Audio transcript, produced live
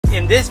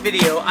In this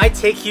video, I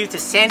take you to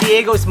San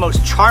Diego's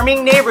most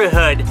charming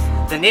neighborhood,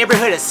 the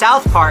neighborhood of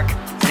South Park,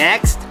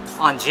 next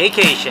on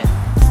Jaycation.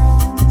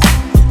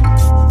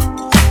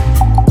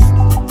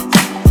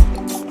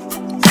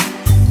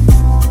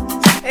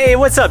 Hey,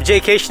 what's up,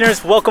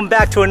 Jaycationers? Welcome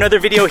back to another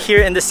video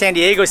here in the San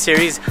Diego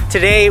series.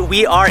 Today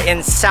we are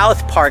in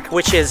South Park,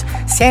 which is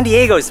San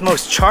Diego's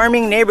most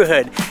charming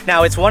neighborhood.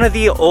 Now, it's one of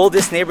the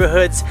oldest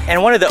neighborhoods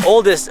and one of the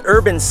oldest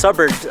urban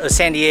suburbs of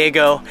San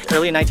Diego.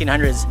 Early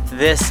 1900s,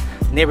 this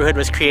neighborhood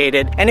was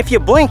created, and if you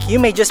blink you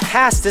may just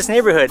pass this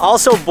neighborhood.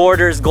 Also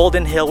borders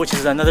Golden Hill, which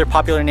is another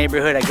popular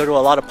neighborhood. I go to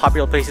a lot of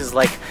popular places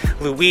like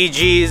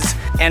Luigi's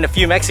and a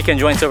few Mexican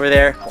joints over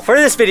there. For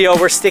this video,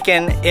 we're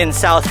sticking in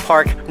South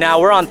Park. Now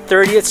we're on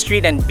 30th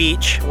Street and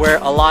Beach, where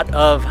a lot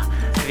of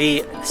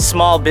the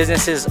small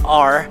businesses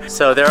are.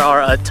 So there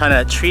are a ton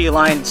of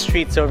tree-lined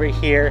streets over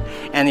here,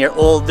 and your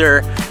older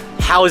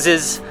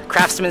houses,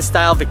 craftsman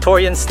style,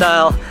 Victorian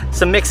style,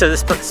 some mix of the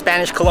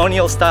Spanish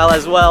colonial style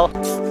as well.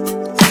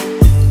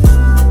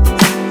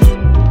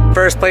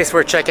 First place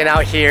we're checking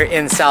out here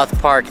in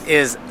South Park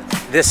is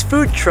this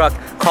food truck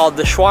called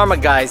the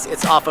Shawarma Guys.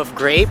 It's off of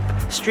Grape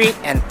Street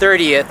and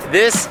 30th.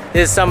 This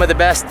is some of the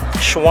best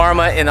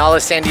shawarma in all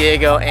of San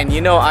Diego, and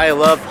you know I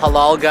love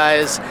halal,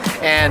 guys,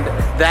 and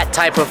that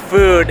type of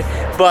food,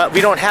 but we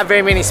don't have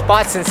very many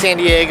spots in San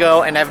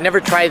Diego, and I've never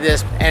tried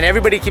this, and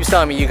everybody keeps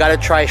telling me you gotta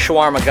try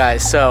Shawarma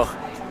Guys, so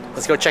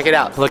let's go check it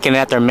out. Looking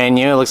at their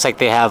menu, it looks like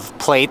they have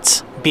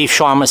plates. Beef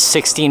shawarma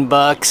 16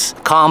 bucks,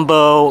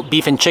 combo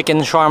beef and chicken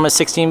shawarma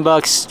 16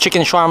 bucks.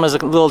 Chicken shawarma is a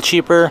little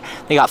cheaper.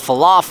 They got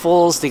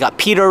falafels, they got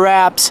pita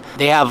wraps.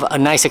 They have a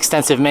nice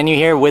extensive menu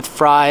here with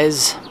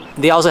fries.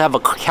 They also have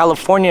a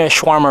California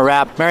shawarma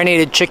wrap,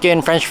 marinated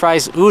chicken, french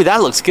fries. Ooh,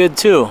 that looks good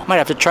too. Might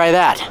have to try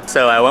that.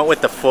 So I went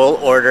with the full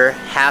order,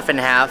 half and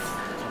half,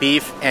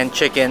 beef and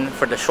chicken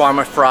for the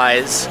shawarma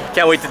fries.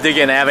 Can't wait to dig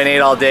in. I haven't ate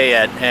all day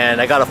yet, and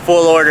I got a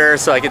full order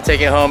so I can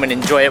take it home and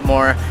enjoy it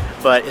more.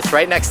 But it's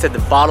right next to the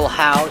Bottle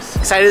House.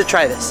 Excited to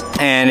try this.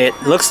 And it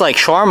looks like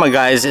Shawarma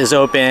Guys is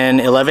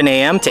open 11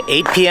 a.m. to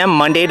 8 p.m.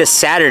 Monday to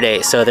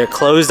Saturday, so they're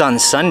closed on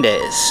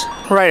Sundays.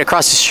 Right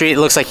across the street, it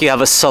looks like you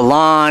have a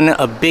salon,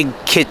 a big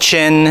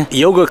kitchen,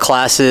 yoga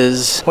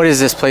classes. What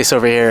is this place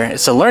over here?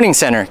 It's a learning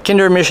center,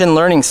 Kinder Mission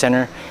Learning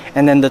Center.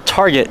 And then the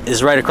Target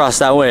is right across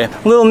that way.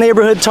 Little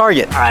neighborhood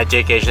Target. All right,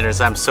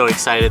 Jaycationers, I'm so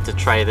excited to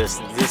try this.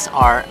 These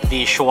are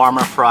the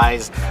shawarma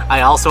fries.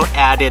 I also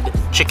added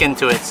chicken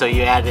to it, so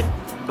you added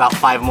about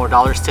 $5 more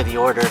to the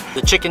order.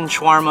 The chicken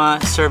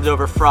shawarma served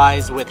over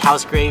fries with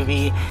house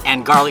gravy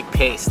and garlic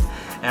paste.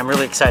 And I'm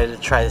really excited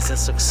to try this.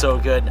 This looks so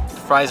good. The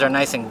fries are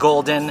nice and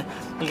golden.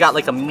 You got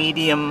like a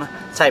medium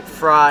type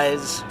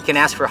fries. You can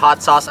ask for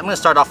hot sauce. I'm gonna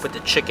start off with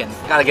the chicken.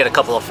 Gotta get a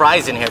couple of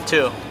fries in here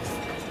too.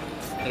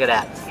 Look at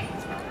that.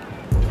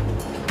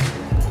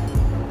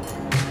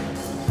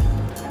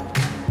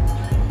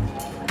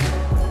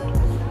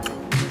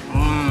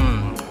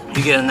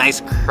 You get a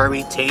nice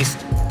curry taste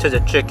to the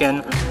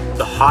chicken.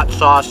 The hot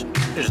sauce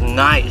is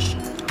nice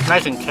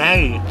and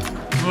tangy.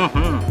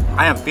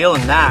 I am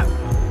feeling that.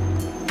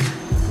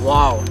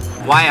 Wow.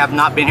 Why I've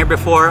not been here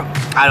before,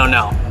 I don't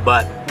know,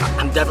 but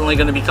I'm definitely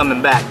gonna be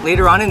coming back.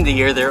 Later on in the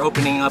year, they're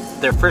opening up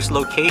their first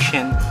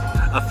location,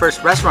 a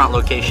first restaurant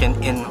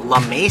location in La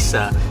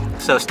Mesa.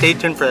 So stay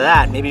tuned for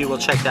that. Maybe we'll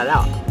check that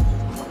out.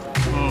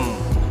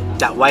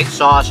 That white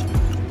sauce,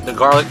 the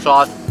garlic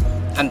sauce,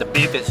 and the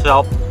beef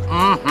itself.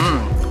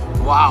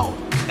 Wow.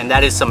 And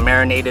that is some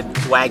marinated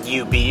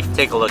Wagyu beef.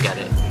 Take a look at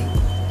it.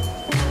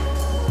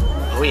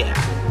 Oh yeah.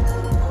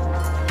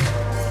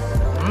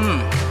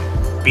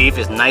 Beef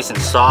is nice and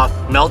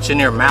soft. Melts in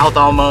your mouth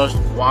almost.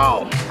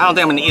 Wow. I don't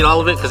think I'm gonna eat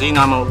all of it because you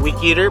know I'm a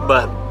weak eater,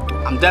 but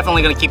I'm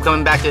definitely gonna keep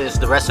coming back to this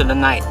the rest of the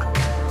night.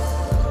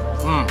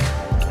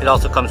 It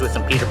also comes with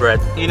some pita bread.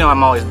 You know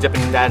I'm always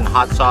dipping that in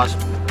hot sauce.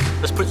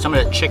 Let's put some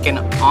of the chicken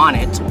on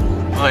it.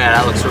 Oh yeah,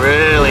 that looks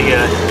really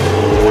good.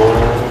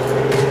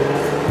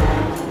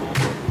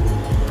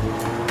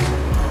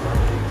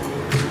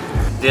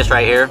 This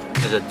right here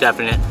is a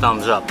definite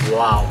thumbs up.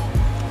 Wow.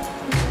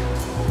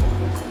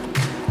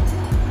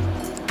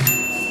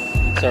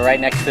 So right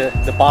next to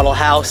the Bottle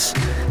House,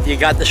 you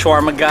got the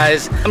Shawarma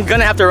Guys. I'm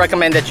gonna have to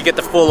recommend that you get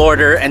the full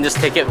order and just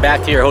take it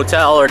back to your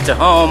hotel or to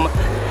home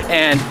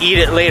and eat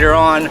it later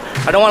on.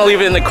 I don't wanna leave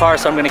it in the car,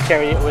 so I'm gonna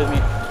carry it with me.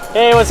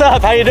 Hey, what's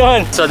up? How you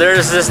doing? So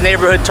there's this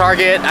neighborhood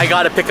Target. I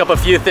gotta pick up a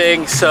few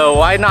things, so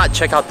why not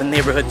check out the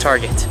neighborhood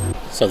Target?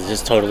 So this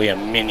is totally a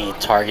mini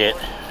Target.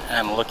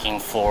 I'm looking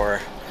for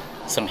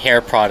some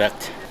hair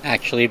product.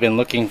 Actually been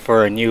looking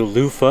for a new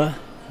loofah.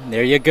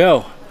 There you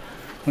go.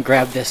 I'll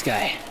grab this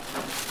guy.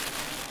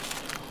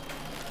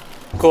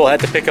 Cool, I had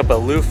to pick up a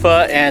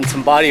loofah and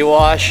some body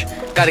wash.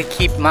 Gotta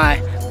keep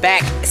my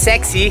back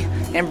sexy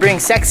and bring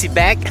sexy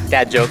back.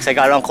 Dad jokes, I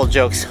got uncle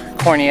jokes.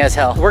 Corny as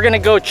hell. We're gonna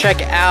go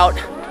check out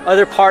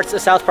other parts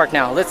of South Park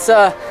now. Let's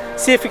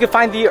see if we can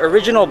find the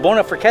original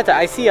Bona Forchetta.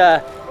 I see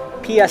a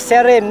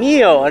Piacere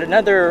Mio,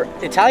 another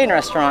Italian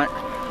restaurant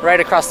right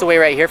across the way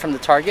right here from the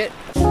Target.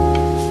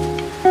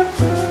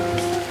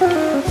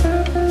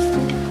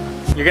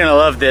 You're gonna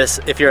love this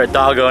if you're a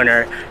dog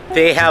owner.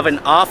 They have an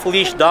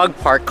off-leash dog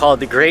park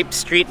called the Grape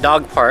Street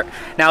Dog Park.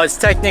 Now it's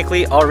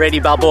technically already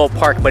Balboa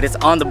Park, but it's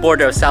on the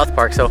border of South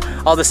Park. So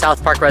all the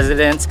South Park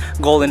residents,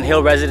 Golden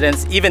Hill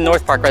residents, even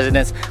North Park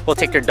residents will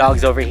take their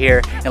dogs over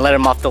here and let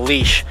them off the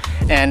leash.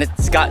 And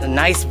it's got a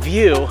nice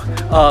view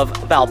of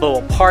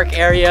Balboa Park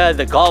area,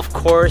 the golf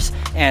course,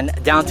 and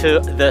down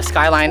to the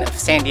skyline of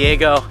San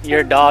Diego.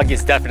 Your dog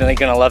is definitely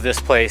gonna love this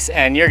place,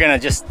 and you're gonna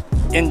just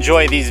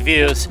enjoy these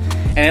views.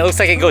 And it looks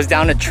like it goes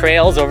down to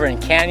trails over in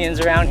canyons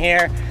around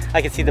here.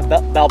 I can see the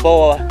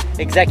Balboa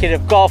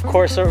Executive Golf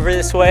Course over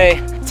this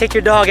way. Take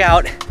your dog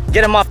out,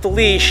 get him off the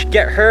leash,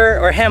 get her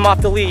or him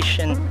off the leash,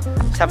 and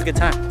just have a good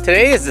time.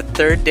 Today is the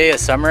third day of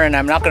summer, and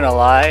I'm not gonna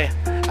lie,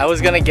 I was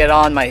gonna get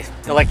on my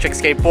electric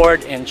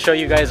skateboard and show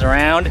you guys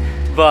around,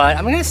 but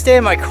I'm gonna stay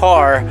in my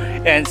car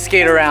and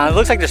skate around. It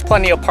looks like there's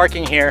plenty of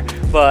parking here,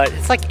 but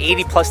it's like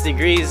 80+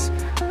 degrees.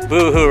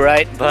 Boo-hoo,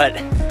 right? But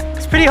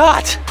it's pretty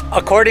hot.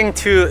 According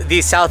to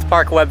the South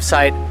Park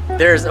website,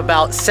 there's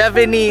about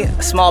 70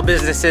 small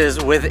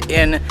businesses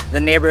within the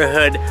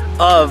neighborhood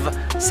of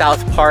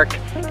South Park,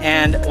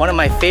 and one of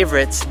my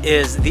favorites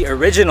is the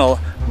original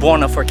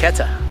Buona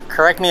Forchetta.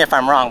 Correct me if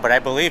I'm wrong, but I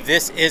believe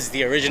this is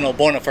the original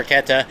Buona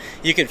Forchetta.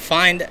 You could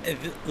find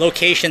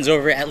locations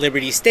over at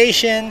Liberty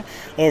Station,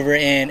 over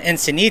in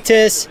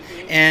Encinitas,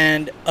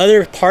 and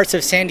other parts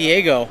of San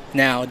Diego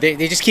now.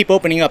 They just keep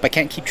opening up. I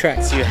can't keep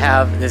track. So you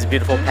have this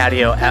beautiful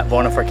patio at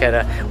Buona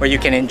Forchetta where you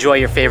can enjoy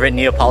your favorite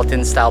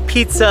Neapolitan style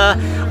pizza,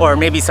 or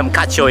maybe some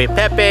cacio e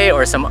pepe,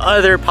 or some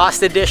other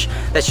pasta dish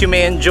that you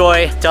may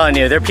enjoy. I'm telling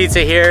you, their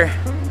pizza here,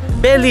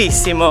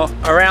 bellissimo.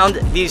 Around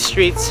these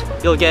streets,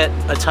 you'll get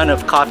a ton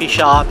of coffee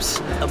shops,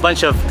 a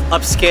bunch of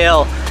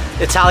upscale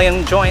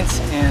Italian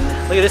joints,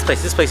 and look at this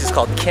place. This place is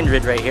called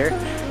Kindred right here.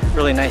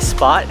 Really nice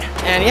spot.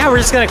 And yeah, we're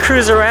just gonna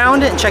cruise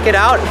around and check it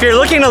out. If you're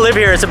looking to live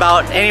here, it's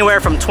about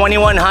anywhere from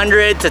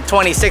 $2,100 to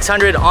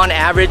 $2,600 on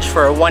average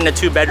for a 1 to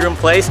 2 bedroom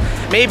place.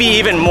 Maybe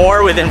even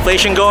more with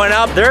inflation going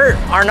up. There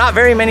are not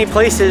very many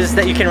places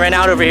that you can rent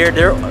out over here.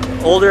 They're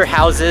older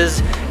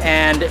houses,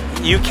 and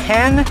you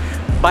can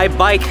by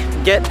bike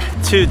get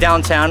to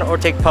downtown or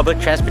take public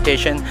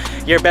transportation.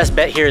 Your best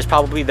bet here is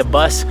probably the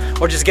bus,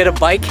 or just get a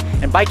bike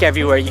and bike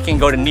everywhere. You can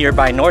go to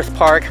nearby North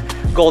Park,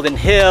 Golden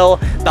Hill,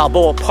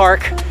 Balboa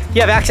Park.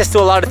 You have access to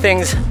a lot of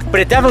things, but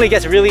it definitely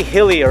gets really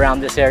hilly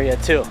around this area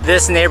too.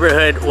 This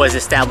neighborhood was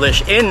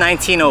established in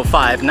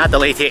 1905, not the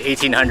late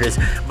 1800s,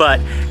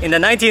 but in the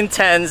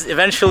 1910s,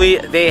 eventually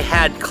they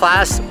had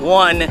class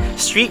 1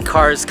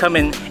 streetcars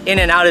coming in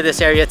and out of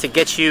this area to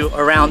get you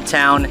around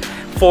town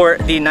for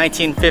the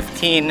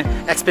 1915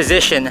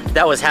 exposition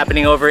that was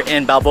happening over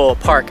in Balboa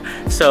Park.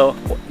 So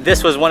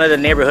this was one of the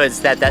neighborhoods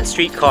that that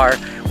streetcar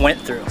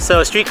went through.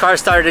 So streetcars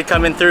started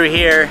coming through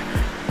here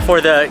for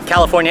the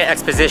California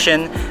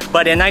Exposition,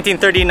 but in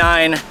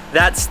 1939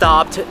 that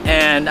stopped,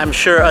 and I'm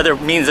sure other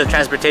means of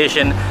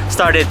transportation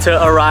started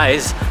to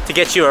arise to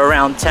get you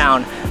around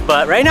town.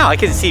 But right now I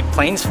can see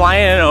planes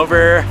flying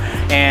over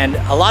and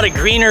a lot of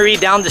greenery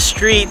down the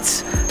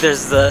streets.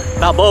 There's the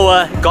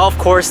Balboa golf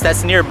course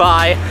that's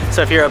nearby,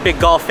 so if you're a big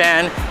golf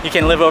fan, you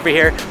can live over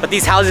here. But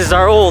these houses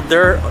are old.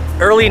 They're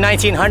early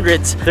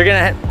 1900s. They're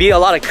gonna be a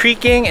lot of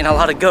creaking and a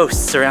lot of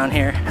ghosts around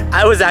here.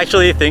 I was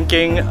actually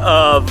thinking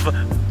of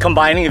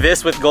combining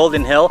this with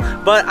Golden Hill,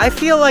 but I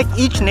feel like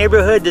each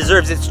neighborhood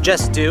deserves its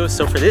just due.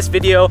 So for this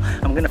video,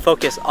 I'm gonna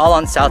focus all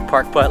on South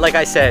Park. But like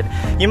I said,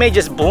 you may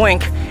just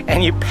blink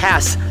and you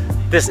pass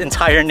this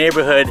entire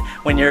neighborhood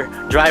when you're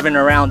driving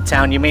around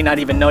town. You may not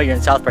even know you're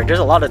in South Park. There's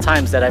a lot of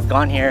times that I've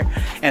gone here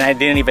and I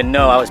didn't even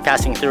know I was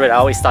passing through it. I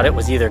always thought it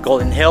was either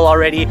Golden Hill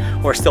already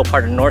or still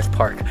part of North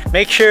Park.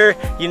 Make sure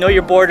you know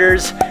your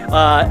borders.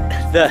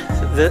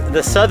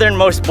 The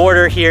southernmost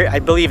border here, I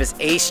believe, is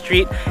A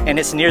Street, and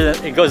it's near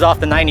it goes off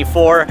the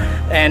 94.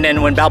 And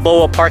then when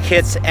Balboa Park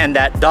hits and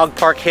that dog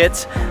park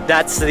hits,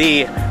 that's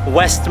the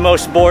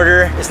westmost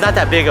border. It's not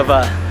that big of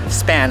a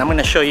span. I'm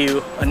gonna show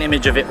you an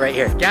image of it right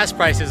here. Gas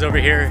prices over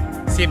here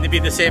seem to be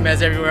the same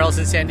as everywhere else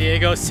in San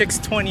Diego.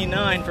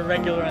 $6.29 for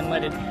regular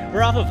unleaded.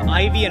 We're off of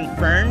Ivy and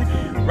Fern,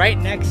 right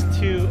next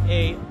to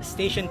a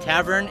Station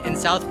Tavern in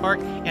South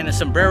Park, and a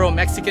Sombrero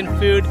Mexican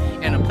food,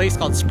 and a place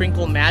called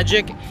Sprinkle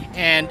Magic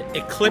and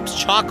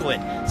Eclipse Chocolate.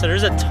 So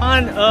there's a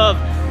ton of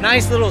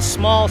nice little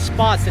small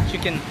spots that you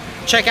can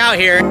check out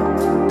here.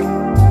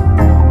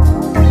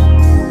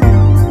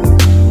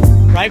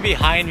 Right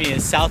behind me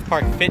is South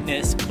Park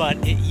Fitness, but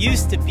it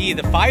used to be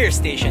the fire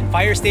station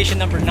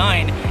number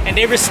 9, and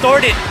they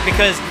restored it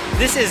because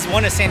this is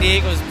one of San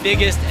Diego's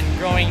biggest and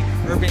growing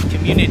urban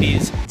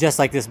communities. Just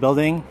like this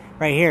building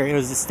right here, it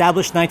was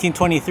established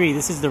 1923.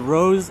 This is the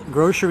Rose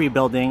Grocery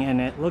Building,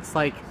 and it looks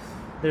like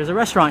there's a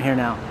restaurant here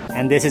now.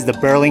 And this is the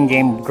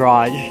Burlingame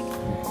Garage,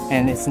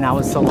 and it's now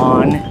a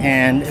salon,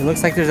 and it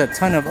looks like there's a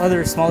ton of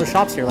other smaller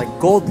shops here, like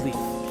Gold Leaf.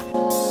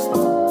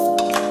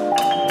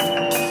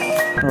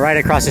 Right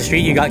across the street,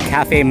 you got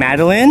Cafe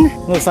Madeline.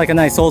 Looks like a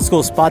nice old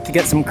school spot to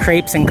get some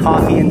crepes and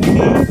coffee and tea.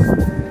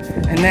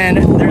 And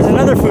then there's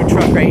another food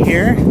truck right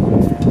here.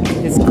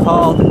 It's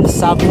called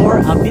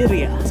Sabor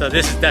Abiria. So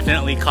this is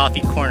definitely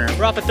coffee corner.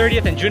 We're off of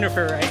 30th and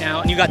Juniper right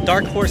now, and you got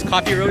Dark Horse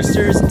Coffee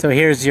Roasters. So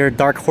here's your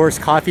Dark Horse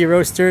Coffee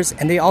Roasters,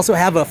 and they also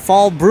have a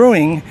fall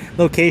brewing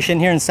location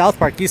here in South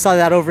Park. You saw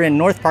that over in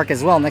North Park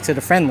as well, next to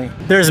the Friendly.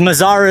 There's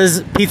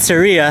Mazzara's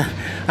Pizzeria.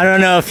 I don't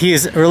know if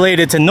he's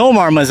related to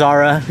Nomar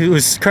Mazzara,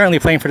 who's currently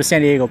playing for the San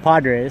Diego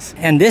Padres.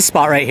 And this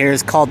spot right here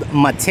is called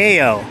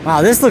Mateo.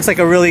 Wow, this looks like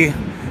a really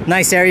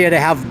nice area to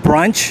have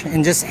brunch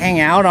and just hang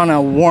out on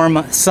a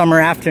warm summer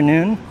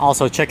afternoon.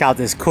 Also check out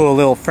this cool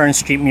little Fern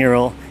Street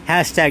mural.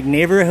 Hashtag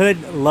neighborhood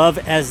love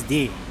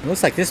SD. It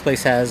looks like this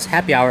place has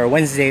happy hour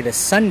Wednesday to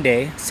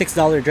Sunday.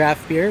 $6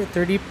 draft beer,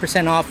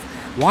 30% off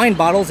wine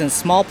bottles and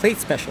small plate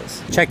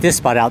specials. Check this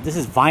spot out. This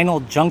is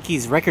Vinyl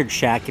Junkies Record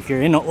Shack. If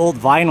you're into old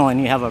vinyl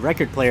and you have a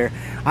record player,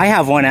 I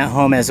have one at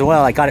home as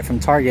well. I got it from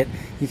Target.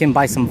 You can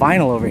buy some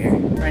vinyl over here.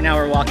 Right now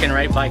we're walking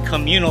right by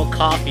Communal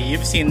Coffee.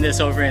 You've seen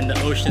this over in the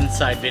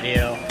Oceanside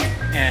video.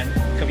 And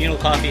Communal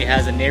Coffee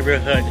has a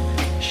neighborhood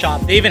shop.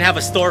 They even have a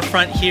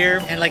storefront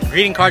here and like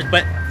greeting cards,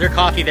 but their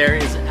coffee there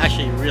is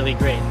actually really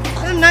great.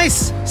 Some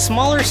nice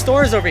smaller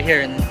stores over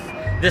here in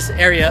this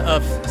area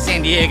of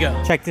San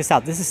Diego. Check this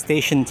out. This is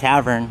Station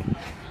Tavern,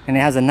 and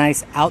it has a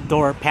nice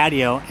outdoor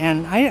patio,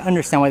 and I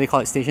understand why they call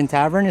it Station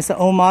Tavern. It's an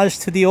homage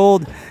to the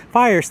old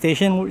fire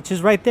station, which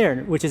is right there,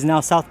 which is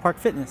now South Park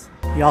Fitness.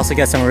 You also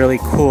get some really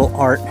cool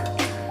art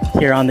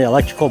here on the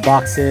electrical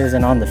boxes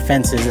and on the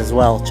fences as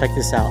well. Check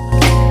this out.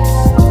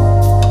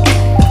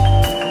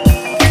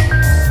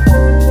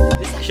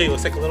 This actually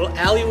looks like a little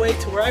alleyway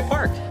to where I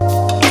parked.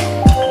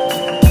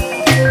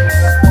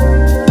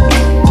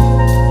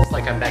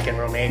 I'm back in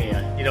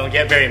Romania. You don't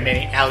get very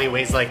many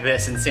alleyways like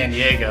this in San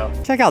Diego.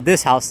 Check out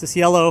this house, this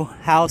yellow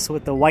house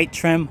with the white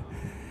trim.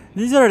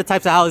 These are the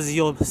types of houses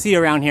you'll see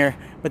around here,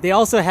 but they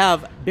also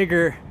have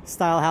bigger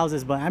style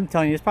houses, but I'm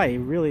telling you, it's probably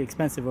really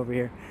expensive over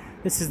here.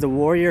 This is the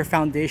Warrior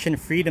Foundation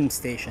Freedom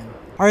Station.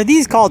 Are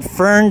these called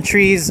fern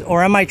trees,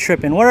 or am I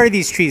tripping? What are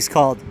these trees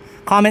called?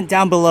 Comment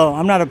down below.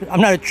 I'm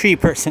not a tree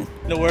person.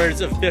 In the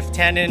words of Biff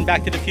Tannen,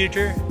 Back to the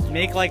Future,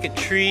 make like a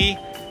tree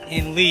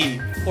and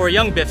leave. Or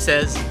young Biff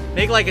says,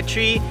 make like a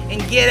tree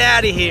and get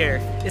out of here.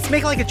 It's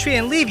make like a tree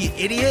and leave, you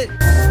idiot.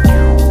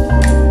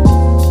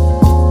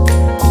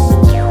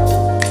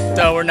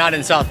 So we're not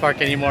in South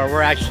Park anymore.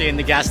 We're actually in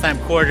the Gaslamp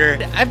Quarter.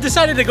 I've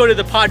decided to go to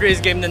the Padres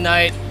game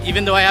tonight,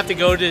 even though I have to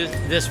go to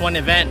this one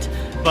event.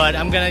 But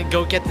I'm gonna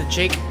go get the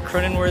Jake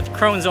Cronenworth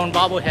Crone Zone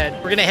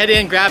bobblehead. We're gonna head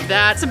in, grab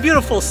that. It's a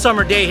beautiful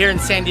summer day here in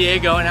San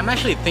Diego, and I'm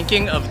actually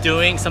thinking of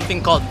doing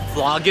something called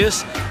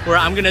Vlogmas, where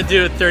I'm gonna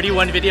do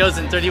 31 videos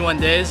in 31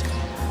 days.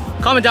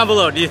 Comment down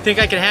below, do you think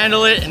I can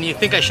handle it, and do you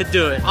think I should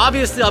do it?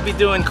 Obviously, I'll be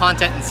doing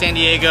content in San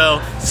Diego,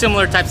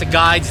 similar types of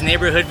guides,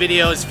 neighborhood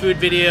videos,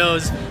 food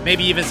videos,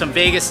 maybe even some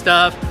Vegas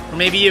stuff, or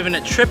maybe even a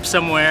trip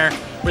somewhere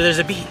where there's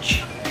a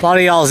beach. A lot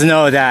of y'all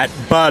know that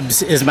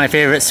Bub's is my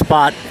favorite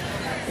spot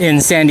in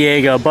San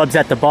Diego. Bub's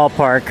at the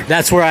ballpark.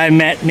 That's where I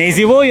met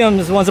Maisie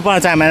Williams once upon a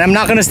time, and I'm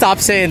not gonna stop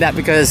saying that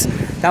because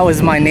that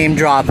was my name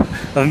drop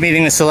of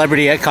meeting a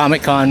celebrity at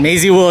Comic-Con,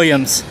 Maisie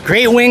Williams.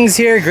 Great wings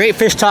here, great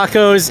fish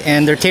tacos,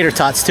 and their tater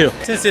tots too.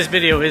 Since this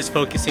video is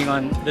focusing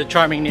on the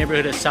charming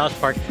neighborhood of South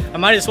Park, I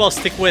might as well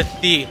stick with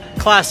the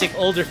classic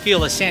older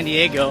feel of San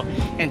Diego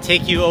and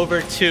take you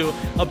over to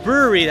a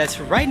brewery that's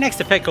right next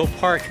to Petco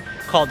Park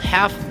called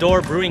Half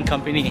Door Brewing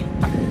Company.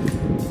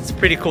 It's a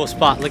pretty cool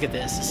spot. Look at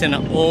this. It's in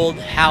an old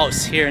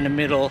house here in the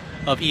middle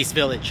of East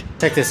Village.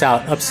 Check this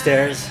out.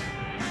 Upstairs,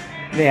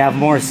 they have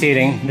more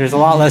seating. There's a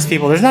lot less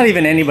people. There's not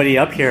even anybody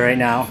up here right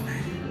now.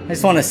 I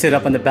just want to sit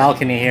up on the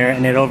balcony here,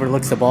 and it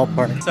overlooks the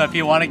ballpark. So if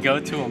you want to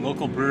go to a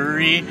local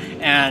brewery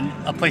and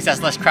a place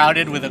that's less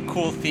crowded with a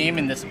cool theme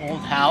in this old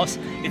house,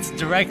 it's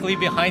directly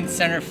behind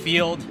center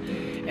field.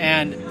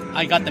 And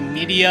I got the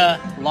Media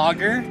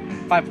Lager,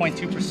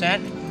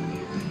 5.2%.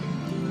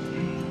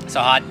 It's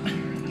a hot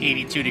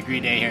 82-degree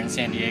day here in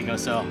San Diego,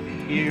 so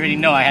you already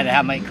know I had to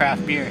have my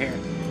craft beer here.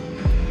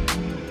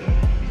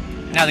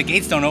 Now the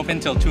gates don't open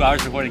until 2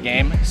 hours before the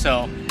game,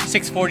 so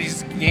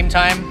 6:40's game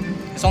time.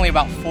 It's only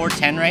about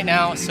 4:10 right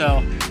now,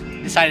 so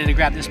decided to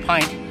grab this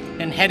pint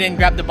and head in,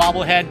 grab the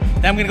bobblehead.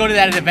 Then I'm gonna go to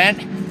that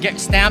event, get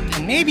stamped,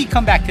 and maybe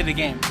come back to the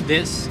game.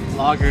 This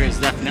lager is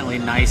definitely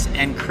nice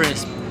and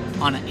crisp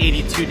on an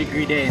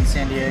 82-degree day in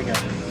San Diego.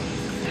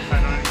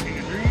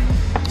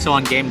 So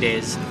on game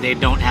days, they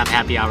don't have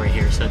happy hour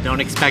here, so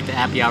don't expect a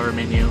happy hour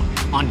menu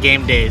on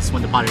game days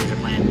when the Padres are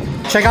playing.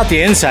 Check out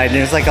the inside.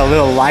 There's like a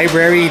little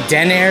library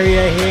den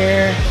area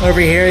here. Over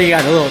here, you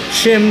got a little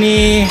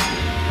chimney.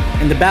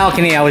 And the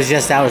balcony I was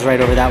right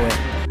over that way.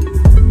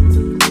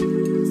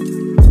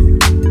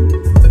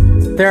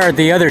 There are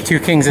the other two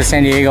kings of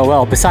San Diego,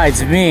 well,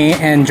 besides me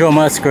and Joe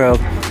Musgrove,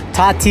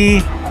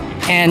 Tati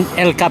and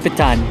El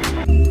Capitan.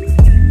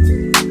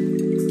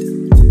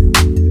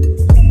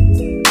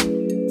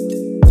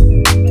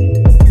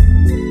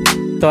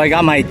 So I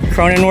got my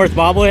Cronenworth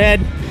bobblehead,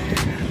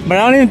 but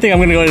I don't even think I'm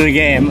gonna go to the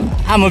game.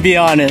 I'm gonna be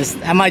honest.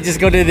 I might just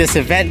go to this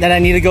event that I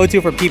need to go to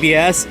for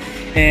PBS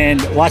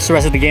and watch the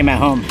rest of the game at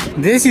home.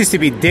 This used to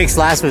be Dick's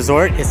Last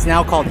Resort. It's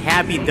now called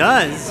Happy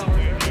Does.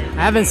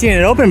 I haven't seen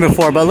it open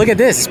before, but look at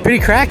this. It's pretty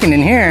cracking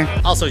in here.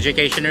 Also,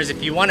 Jaycationers,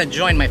 if you want to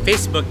join my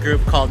Facebook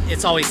group called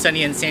It's Always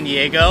Sunny in San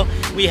Diego,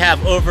 we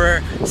have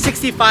over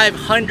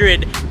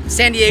 6,500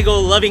 San Diego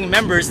loving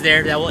members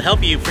there that will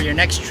help you for your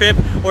next trip,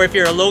 or if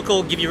you're a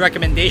local, give you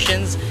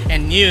recommendations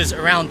and news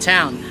around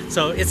town.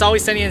 So It's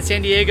Always Sunny in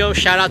San Diego.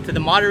 Shout out to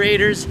the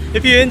moderators.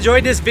 If you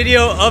enjoyed this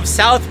video of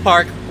South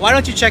Park, why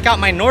don't you check out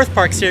my North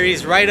Park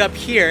series right up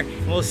here,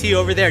 and we'll see you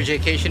over there,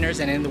 Jaycationers.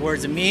 And in the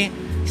words of me,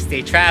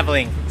 stay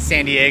traveling,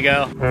 San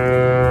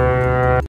Diego.